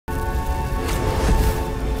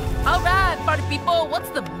Whoa,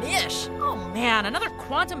 what's the mish? Oh man, another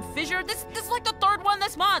quantum fissure? This is like the third one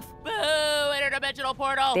this month. Boo, interdimensional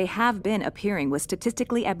portal. They have been appearing with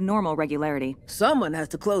statistically abnormal regularity. Someone has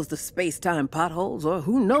to close the space-time potholes, or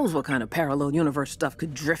who knows what kind of parallel universe stuff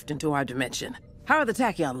could drift into our dimension. How are the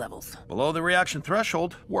tachyon levels? Below the reaction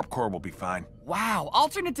threshold, warp core will be fine. Wow,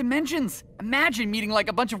 alternate dimensions. Imagine meeting like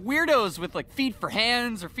a bunch of weirdos with like feet for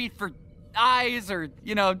hands or feet for eyes or,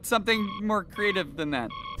 you know, something more creative than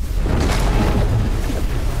that.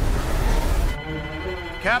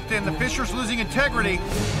 Captain, the fissure's losing integrity.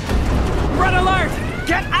 Red alert!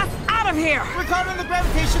 Get us out of here! We're caught in the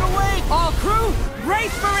gravitational wave! All crew,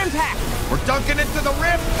 race for impact! We're dunking into the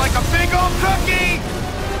rift like a big old cookie!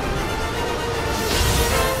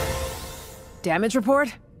 Damage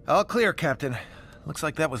report? All clear, Captain. Looks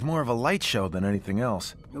like that was more of a light show than anything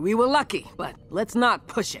else. We were lucky, but let's not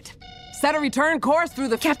push it. Set a return course through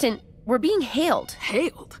the... Captain, we're being hailed.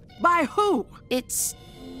 Hailed? By who? It's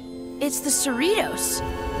the Cerritos.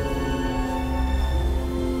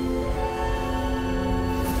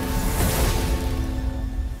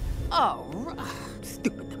 Oh,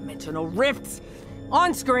 stupid dimensional rifts.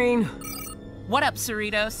 On screen. What up,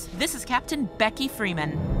 Cerritos? This is Captain Becky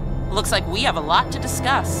Freeman. Looks like we have a lot to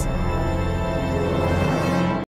discuss.